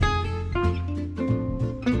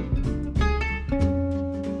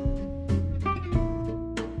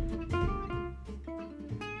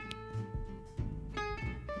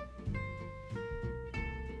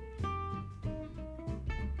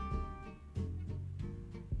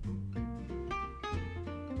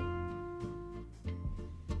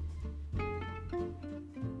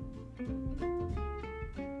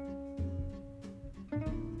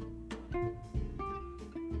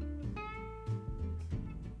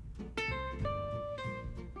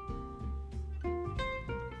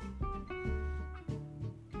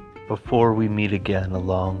Before we meet again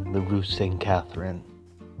along the Rue St. Catherine,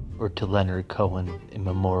 or to Leonard Cohen in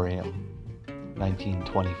Memorium,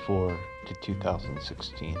 1924 to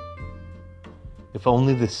 2016. If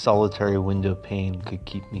only this solitary window pane could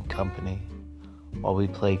keep me company, while we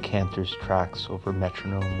play Cantor's tracks over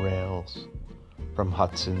metronome rails. From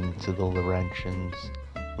Hudson to the Laurentians,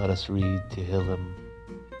 let us read to Hillam,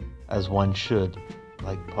 as one should,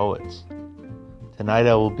 like poets. Tonight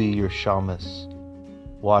I will be your shamus,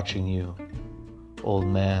 watching you, old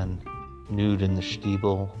man, nude in the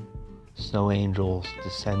Stiebel, snow angels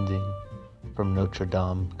descending from Notre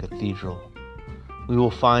Dame Cathedral. We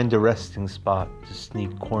will find a resting spot to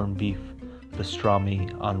sneak corned beef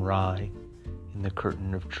pastrami on rye in the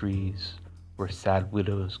curtain of trees where sad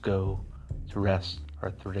widows go to rest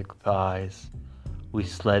arthritic thighs. We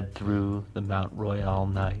sled through the Mount Royal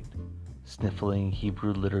night, sniffling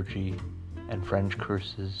Hebrew liturgy and French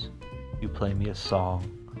curses. You play me a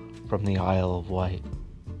song from the Isle of Wight.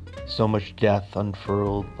 So much death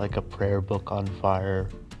unfurled like a prayer book on fire.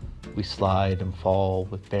 We slide and fall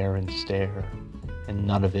with barren stare, and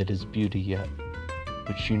none of it is beauty yet,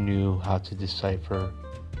 which you knew how to decipher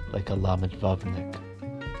like a Lamed Vavnik.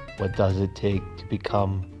 What does it take to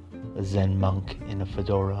become a Zen monk in a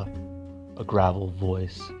fedora, a gravel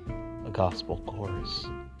voice, a gospel chorus?